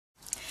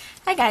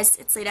Hi guys,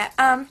 it's Leda.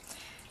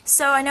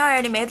 So I know I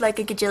already made like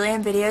a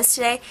gajillion videos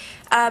today,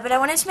 but I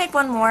wanted to make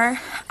one more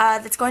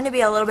that's going to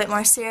be a little bit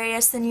more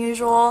serious than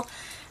usual,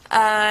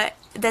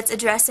 that's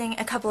addressing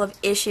a couple of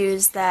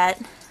issues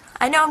that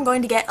I know I'm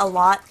going to get a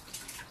lot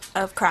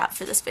of crap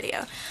for this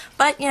video,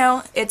 but you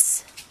know,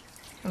 it's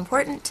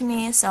important to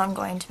me, so I'm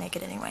going to make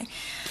it anyway.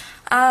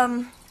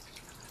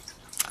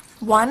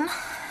 One,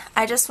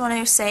 I just want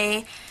to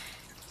say,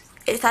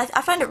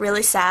 I find it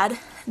really sad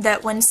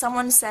that when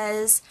someone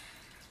says,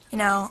 you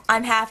know,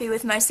 I'm happy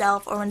with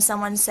myself, or when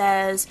someone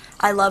says,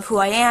 I love who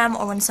I am,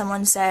 or when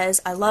someone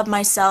says, I love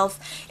myself,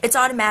 it's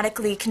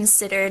automatically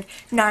considered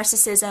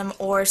narcissism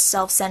or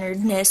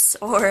self-centeredness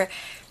or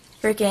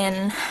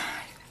freaking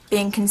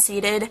being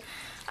conceited.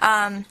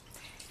 You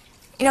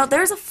know,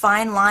 there's a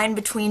fine line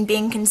between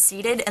being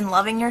conceited and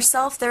loving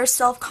yourself. There's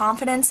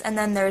self-confidence, and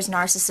then there's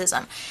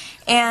narcissism.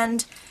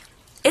 And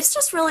it's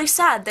just really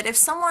sad that if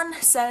someone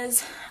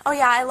says, oh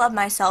yeah, I love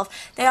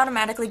myself, they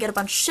automatically get a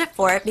bunch of shit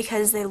for it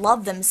because they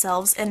love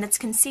themselves and it's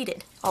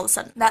conceited all of a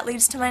sudden. That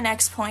leads to my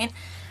next point.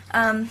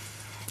 A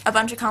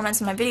bunch of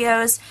comments in my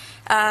videos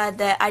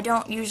that I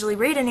don't usually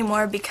read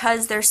anymore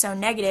because they're so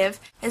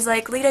negative is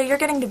like, Leda, you're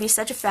getting to be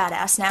such a fat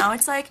ass now.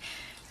 It's like,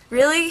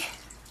 really?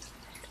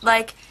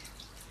 Like,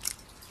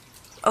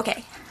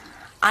 okay,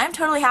 I'm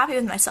totally happy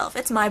with myself.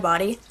 It's my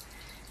body.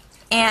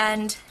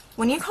 And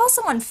when you call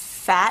someone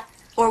fat,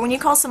 or when you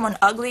call someone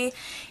ugly,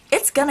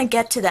 it's gonna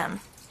get to them.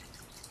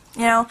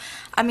 You know,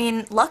 I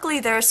mean, luckily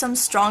there are some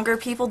stronger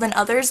people than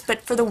others,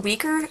 but for the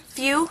weaker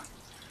few,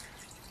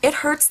 it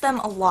hurts them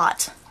a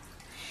lot.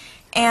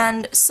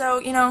 And so,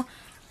 you know,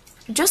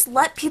 just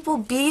let people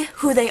be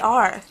who they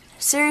are.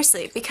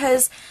 Seriously,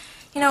 because,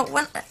 you know,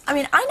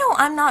 I know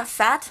I'm not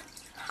fat.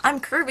 I'm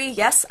curvy,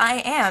 yes,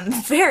 I am,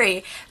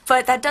 very,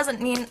 but that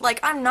doesn't mean, like,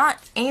 I'm not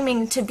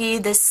aiming to be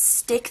this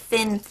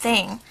stick-thin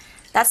thing.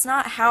 That's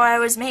not how I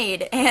was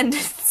made, and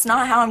it's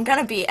not how I'm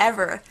gonna be,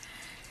 ever.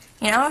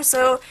 You know,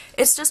 so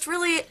it's just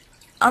really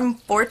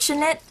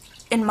unfortunate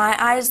in my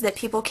eyes that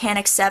people can't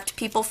accept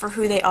people for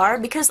who they are,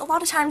 because a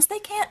lot of times they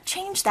can't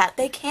change that.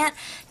 They can't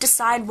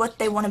decide what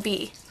they want to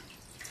be.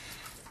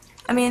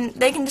 I mean,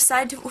 they can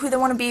decide who they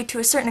want to be to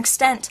a certain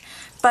extent,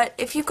 but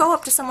if you go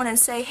up to someone and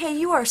say, hey,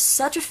 you are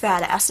such a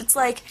fat ass, it's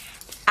like,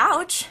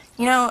 ouch,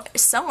 you know,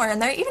 somewhere in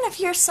there, even if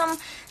you're some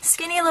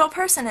skinny little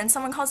person and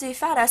someone calls you a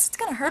fat ass, it's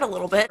gonna hurt a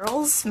little bit.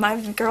 Girls,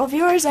 my girl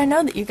viewers, I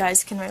know that you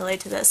guys can relate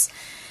to this,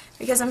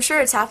 because I'm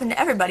sure it's happened to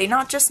everybody,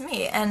 not just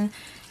me, and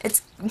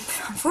it's,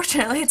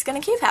 unfortunately, it's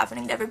gonna keep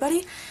happening to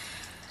everybody.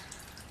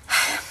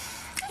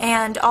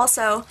 And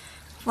also,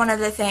 one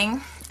other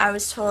thing, I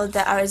was told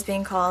that I was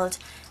being called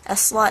a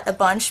slut a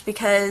bunch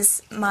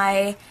because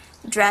my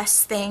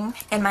dress thing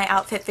in my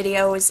outfit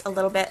video was a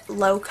little bit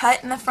low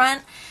cut in the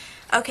front.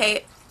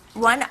 Okay,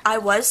 one, I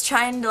was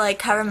trying to like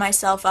cover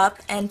myself up,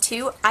 and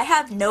two, I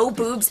have no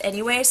boobs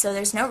anyway, so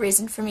there's no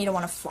reason for me to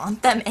want to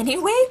flaunt them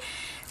anyway.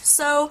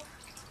 So,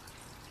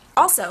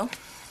 also,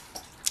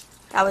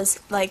 that was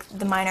like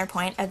the minor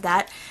point of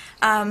that.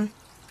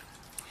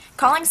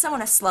 Calling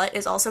someone a slut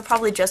is also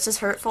probably just as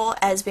hurtful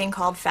as being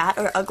called fat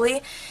or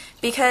ugly,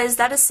 because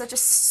that is such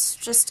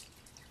just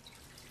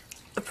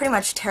a pretty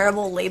much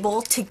terrible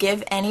label to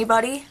give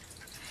anybody.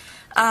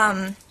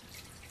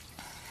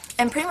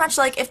 And pretty much,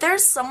 like, if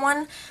there's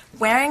someone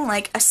wearing,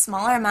 like, a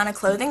smaller amount of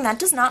clothing, that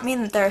does not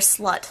mean that they're a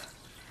slut.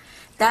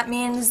 That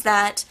means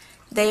that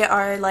they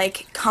are,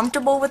 like,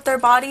 comfortable with their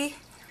body,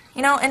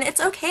 you know, and it's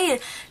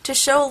okay to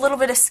show a little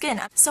bit of skin.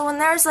 So when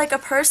there's, like, a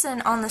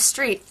person on the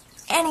street,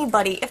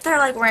 anybody, if they're,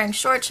 like, wearing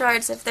short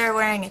shorts, if they're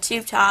wearing a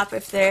tube top,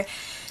 if they're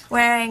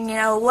wearing, you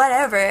know,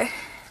 whatever,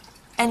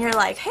 and you're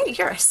like, hey,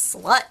 you're a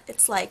slut,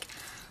 it's like,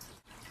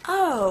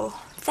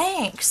 oh,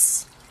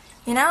 thanks.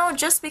 You know,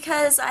 just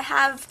because I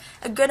have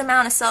a good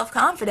amount of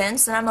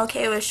self-confidence and I'm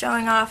okay with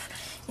showing off,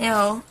 you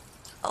know,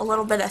 a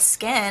little bit of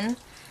skin,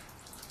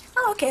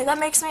 oh, okay, that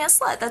makes me a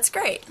slut. That's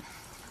great.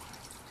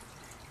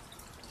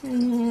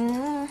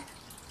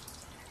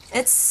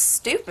 It's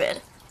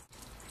stupid.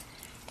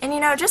 And, you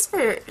know, just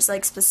for,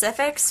 like,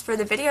 specifics for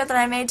the video that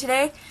I made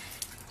today,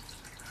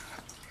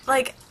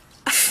 like,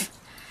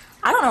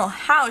 I don't know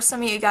how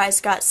some of you guys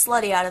got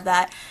slutty out of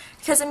that,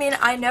 because, I mean,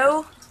 I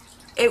know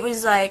it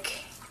was,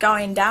 like,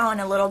 going down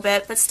a little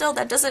bit, but still,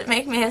 that doesn't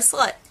make me a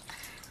slut.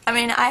 I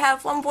mean, I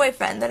have one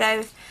boyfriend that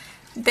I've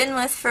been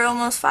with for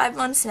almost 5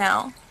 months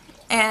now,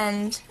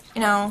 and,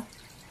 you know,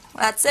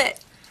 that's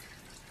it.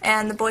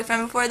 And the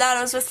boyfriend before that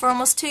I was with for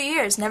almost 2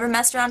 years, never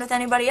messed around with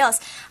anybody else.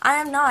 I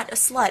am not a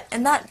slut,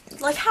 and that,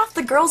 like, half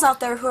the girls out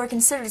there who are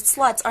considered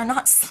sluts are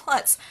not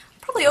sluts.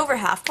 Probably over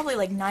half, probably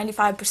like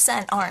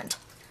 95% aren't.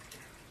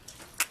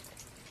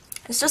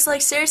 It's just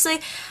like,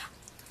 seriously,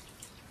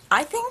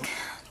 I think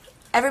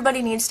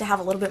everybody needs to have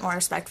a little bit more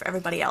respect for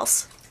everybody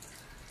else.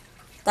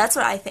 That's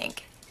what I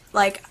think.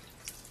 Like,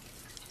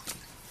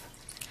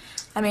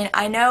 I mean,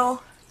 I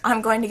know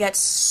I'm going to get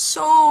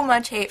so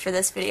much hate for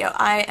this video.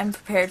 I am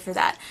prepared for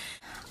that.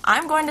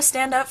 I'm going to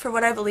stand up for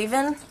what I believe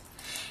in,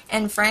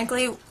 and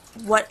frankly,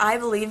 what I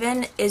believe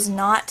in is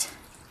not,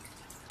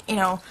 you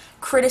know,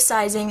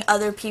 criticizing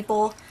other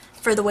people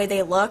for the way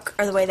they look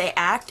or the way they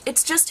act.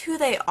 It's just who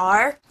they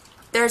are.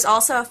 There's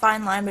also a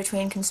fine line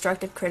between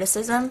constructive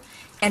criticism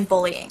and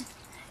bullying.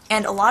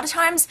 And a lot of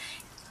times,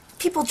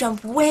 people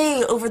jump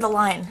way over the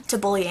line to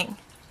bullying.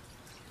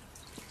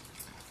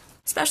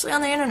 Especially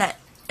on the internet.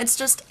 It's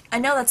just, I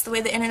know that's the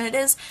way the internet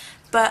is,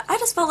 but I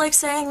just felt like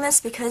saying this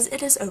because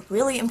it is a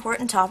really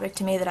important topic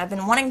to me that I've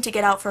been wanting to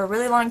get out for a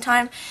really long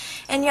time.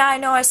 And yeah, I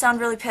know I sound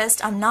really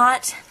pissed. I'm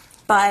not,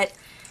 but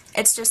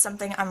it's just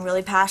something I'm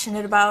really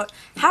passionate about.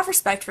 Have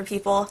respect for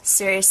people,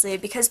 seriously,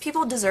 because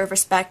people deserve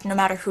respect no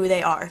matter who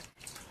they are.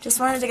 Just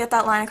wanted to get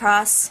that line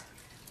across.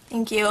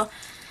 Thank you.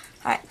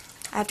 Alright,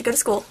 I have to go to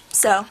school,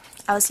 so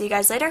I will see you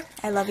guys later.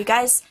 I love you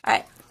guys.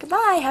 Alright,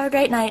 goodbye. Have a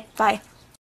great night. Bye.